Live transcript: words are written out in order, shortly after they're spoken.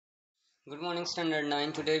Good morning, Standard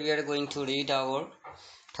 9. Today we are going to read our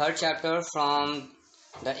third chapter from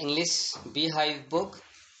the English Beehive book.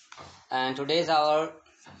 And today's our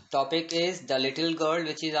topic is The Little Girl,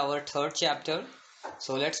 which is our third chapter.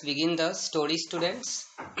 So let's begin the story, students.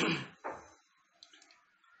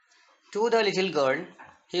 To the little girl,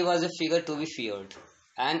 he was a figure to be feared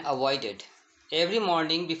and avoided. Every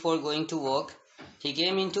morning before going to work, he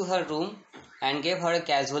came into her room and gave her a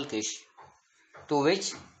casual kiss, to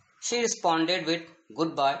which she responded with,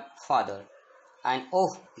 "Goodbye, father." And oh,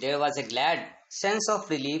 there was a glad sense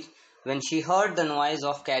of relief when she heard the noise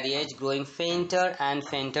of carriage growing fainter and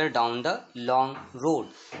fainter down the long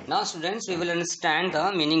road. Now, students, we will understand the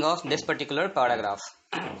meaning of this particular paragraph.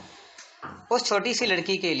 उस छोटी सी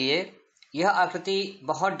लड़की के लिए यह आकृति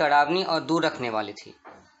बहुत डरावनी और दूर रखने वाली थी।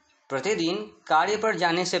 प्रतिदिन कार्य पर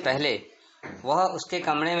जाने से पहले वह उसके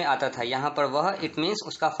कमरे में आता था। यहाँ पर वह इट मीन्स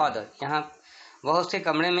उसका फादर, यहाँ वह उसके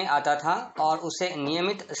कमरे में आता था और उसे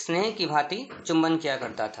नियमित स्नेह की भांति चुंबन किया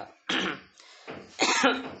करता था।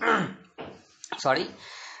 सॉरी,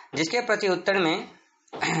 जिसके प्रति उत्तर में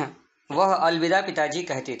वह अलविदा पिताजी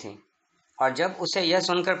कहती थी। और जब उसे यह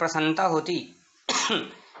सुनकर प्रसन्नता होती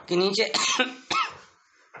कि नीचे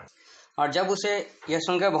और जब उसे यह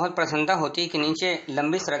सुनकर बहुत प्रसन्नता होती कि नीचे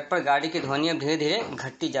लंबी सड़क पर गाड़ी की ध्वनि अब धीरे धीरे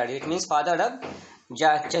घटती जा रही। इट मीन्स फादर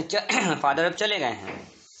अब चले गए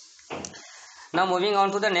हैं। Now moving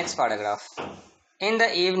on to the next paragraph. In the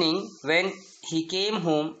evening, when he came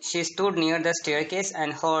home, she stood near the staircase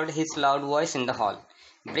and heard his loud voice in the hall.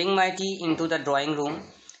 "Bring my tea into the drawing room.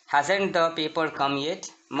 Hasn't the paper come yet?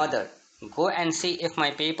 Mother, go and see if my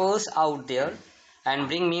paper's out there and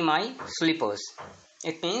bring me my slippers."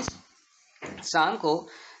 It means शाम को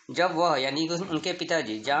जब वह यानी कि उनके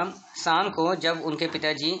पिताजी शाम को जब उनके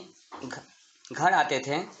पिताजी घर आते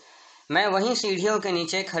थे, मैं वहीं सीढ़ियों के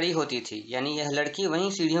नीचे खड़ी होती थी। यानी यह लड़की वहीं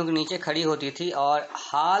सीढ़ियों के नीचे खड़ी होती थी और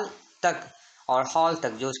हॉल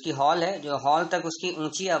तक जो उसकी हॉल है, जो हॉल तक उसकी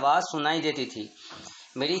ऊंची आवाज़ सुनाई देती थी।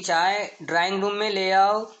 "मेरी चाय ड्राइंग रूम में ले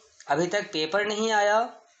आओ, अभी तक पेपर नहीं आया।"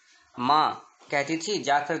 माँ कहती थी,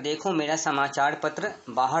 "जाकर देखो मेरा समाचार पत्र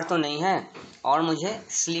बाहर तो नहीं है, और मुझे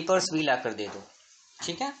स्लीपर्स भी ला कर दे दो।"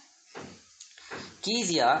 ठीक है।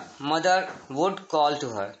 कीजिया mother would call to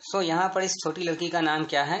her. सो यहाँ पर इस छोटी लड़की का नाम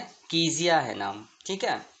क्या है? कीजिया है नाम। ठीक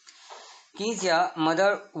है। कीजिया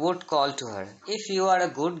mother would call to her, "if you are a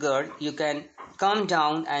good girl you can come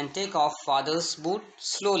down and take off father's boot."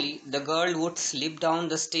 Slowly the girl would slip down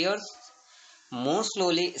the stairs, move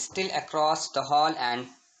slowly still across the hall and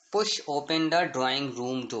push open the drawing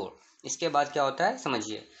room door. इसके बाद क्या होता है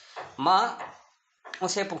समझिए। माँ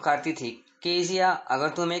उसे पुकारती थी, "Kezia, अगर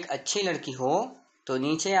तुम एक अच्छी लड़की हो तो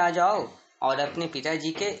नीचे आ जाओ और अपने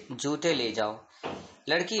पिताजी के जूते ले जाओ।"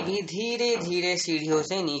 लड़की भी धीरे धीरे सीढ़ियों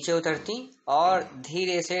से नीचे उतरती और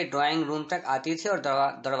धीरे से ड्राइंग रूम तक आती थी और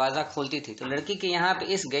दरवाज़ा खोलती थी। तो लड़की के यहाँ पे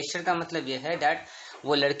इस गेस्चर का मतलब यह है दैट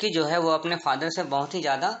वो लड़की जो है वो अपने फादर से बहुत ही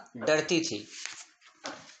ज़्यादा डरती थी।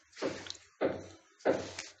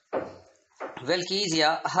 Well, Kezia,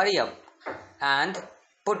 hurry up and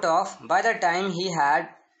put off. By the time he had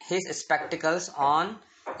his spectacles on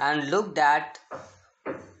and looked at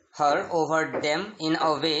her over them in a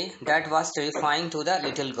way that was terrifying to the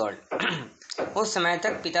little girl. उस समय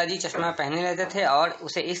तक पिताजी चश्मा पहने लेते थे और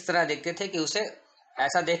उसे इस तरह देखते थे कि उसे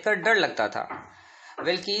ऐसा देखकर डर लगता था।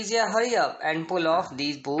 Well, Kezia, hurry up and pull off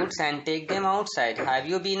these boots and take them outside. Have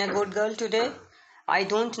you been a good girl today? I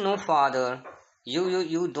don't know, father.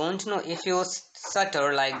 You don't know. If you stutter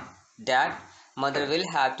like that, mother will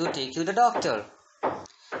have to take you to the doctor.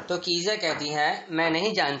 तो कीजिया कहती है, "मैं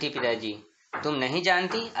नहीं जानती पिताजी, तुम नहीं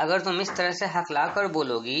जानती, अगर तुम इस तरह से हकला कर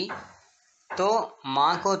बोलोगी तो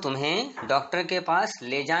माँ को तुम्हें डॉक्टर के पास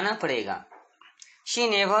ले जाना पड़ेगा." She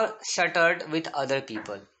never stuttered with other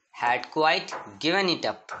people, had quite given it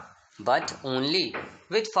up, but only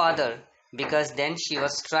with father, because then she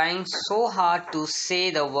was trying so hard to say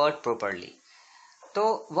the word properly. तो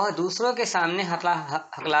वह दूसरों के सामने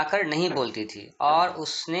हकलाकर नहीं बोलती थी और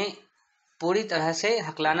उसने पूरी तरह से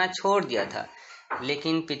हकलाना छोड़ दिया था,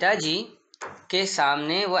 लेकिन पिताजी के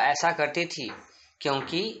सामने वो ऐसा करती थी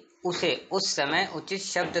क्योंकि उसे उस समय उचित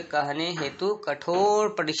शब्द कहने हेतु कठोर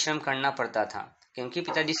परिश्रम करना पड़ता था, क्योंकि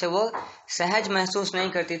पिताजी से वो सहज महसूस नहीं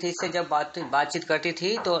करती थी। इससे जब बातचीत करती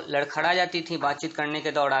थी तो लड़खड़ा जाती थी बातचीत करने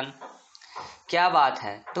के दौरान। "क्या बात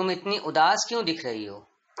है, तुम इतनी उदास क्यों दिख रही हो?"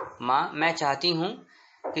 "माँ, मैं चाहती हूँ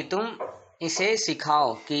कि तुम इसे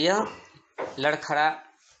सिखाओ कि यह लड़खड़ा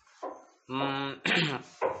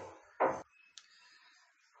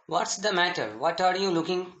What's the matter? What are you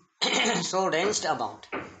looking so wrenched about?"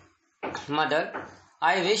 "Mother,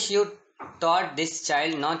 I wish you'd taught this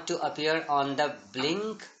child not to appear on the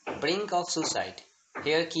brink of suicide.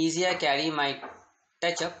 Here Kezia carry my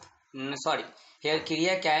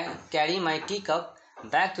carry my teacup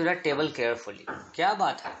back to the table carefully. क्या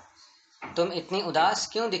बात है? तुम इतनी उदास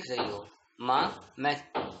क्यों दिख रही हो? माँ, मैं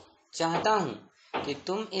चाहता हूँ कि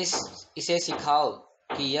तुम इसे सिखाओ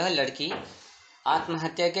कि यह लड़की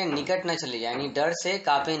आत्महत्या के निकट न चले जाए, यानी डर से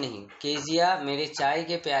कांपे नहीं। केजिया, मेरे चाय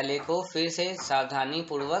के प्याले को फिर से सावधानी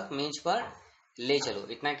पूर्वक मेज पर ले चलो,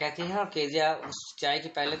 इतना कहती है और केजिया उस चाय के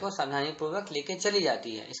प्याले को सावधानी पूर्वक लेके चली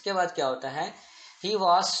जाती है। इसके बाद क्या होता है? He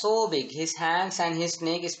was so big, his hands and his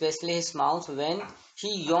neck, especially his mouth, when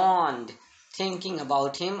he yawned. Thinking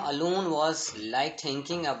about him alone was like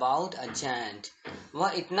thinking about a giant.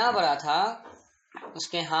 वह इतना बड़ा था,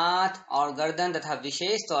 उसके हाथ और गर्दन तथा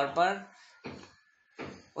विशेष तौर पर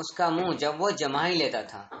उसका मुंह जब वो जमा ही लेता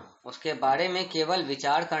था, उसके बारे में केवल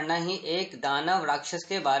विचार करना ही एक दानव राक्षस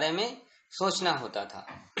के बारे में सोचना होता था।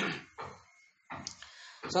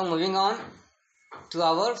 So moving on to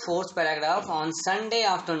our fourth paragraph. On Sunday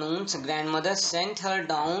afternoons, grandmother sent her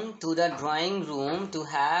down to the drawing room to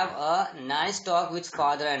have a nice talk with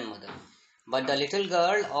father and mother. But the little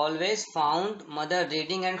girl always found mother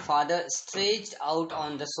reading and father stretched out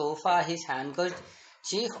on the sofa, his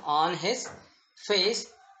handkerchief on his face,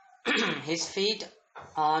 his feet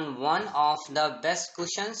on one of the best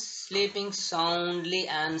cushions, sleeping soundly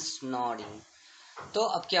and snoring. तो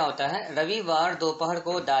अब क्या होता है? रविवार दोपहर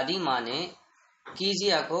को दादी माँ ने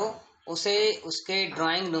कीजिया को उसे उसके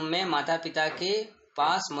ड्राइंग रूम में माता पिता के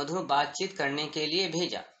पास मधुर बातचीत करने के लिए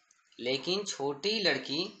भेजा। लेकिन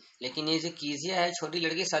ये जो कीजिया है, छोटी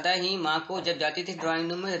लड़की सदा ही माँ को जब जाती थी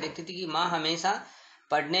ड्राइंग रूम में, देखती थी कि माँ हमेशा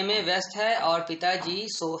पढ़ने में व्यस्त है और पिताजी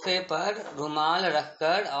सोफे पर रुमाल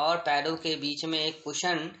रखकर और पैरों के बीच में एक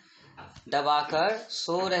कुशन दबाकर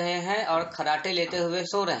सो रहे हैं और खराटे लेते हुए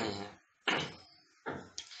सो रहे हैं।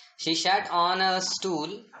 She sat on a stool,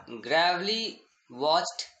 gravely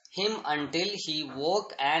watched him until he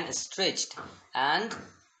woke and stretched, and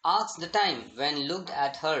asked the time, when looked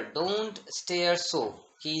at her. Don't stare so,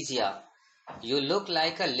 Kezia. You look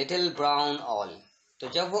like a little brown owl. तो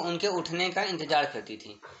जब वो उनके उठने का इंतजार करती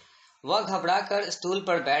थी, वह घबरा कर स्टूल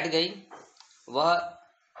पर बैठ गई। वह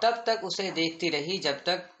तब तक उसे देखती रही जब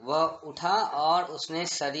तक वह उठा और उसने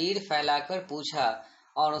शरीर फैलाकर पूछा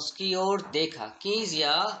और उसकी ओर देखा,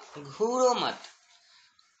 कीजिया, घूरो मत,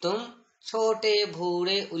 तुम छोटे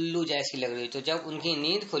भूरे उल्लू जैसी लग रही। तो जब उनकी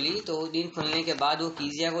नींद खुली तो नींद खुलने के बाद वो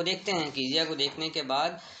कीजिया को देखते हैं। कीजिया को देखने के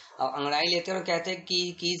बाद अंगड़ाई लेते हैं और कहते हैं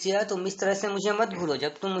कि कीजिया, तुम इस तरह से मुझे मत घूरो,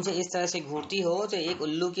 जब तुम मुझे इस तरह से घूरती हो तो एक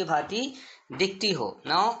उल्लू की भांति दिखती हो।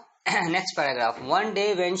 Now next paragraph. One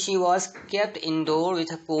day when she was kept indoor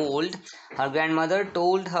with a cold, her grandmother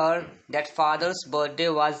told her that father's birthday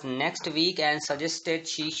was next week and suggested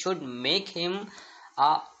she should make him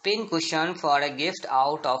a pincushion for a gift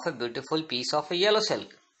out of a beautiful piece of yellow silk.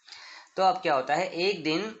 तो अब क्या होता है? एक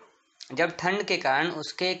दिन जब ठंड के कारण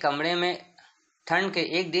उसके कमरे में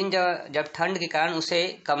जब ठंड के कारण उसे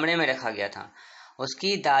कमरे में रखा गया था,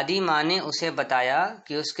 उसकी दादी माँ ने उसे बताया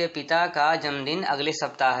कि उसके पिता का जन्मदिन अगले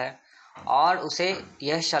सप्ताह है और उसे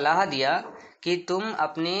यह सलाह दिया कि तुम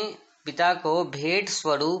अपने पिता को भेंट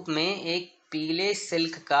स्वरूप में एक पीले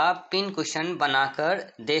सिल्क का पिन कुशन बनाकर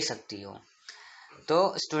दे सकती हो।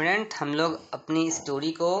 तो स्टूडेंट, हम लोग अपनी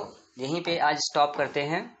स्टोरी को यहीं पे आज स्टॉप करते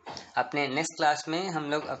हैं। अपने नेक्स्ट क्लास में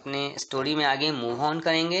हम लोग अपने स्टोरी में आगे मूव ऑन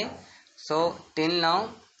करेंगे। So till now,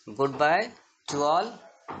 good by two all,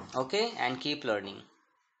 okay, and keep learning.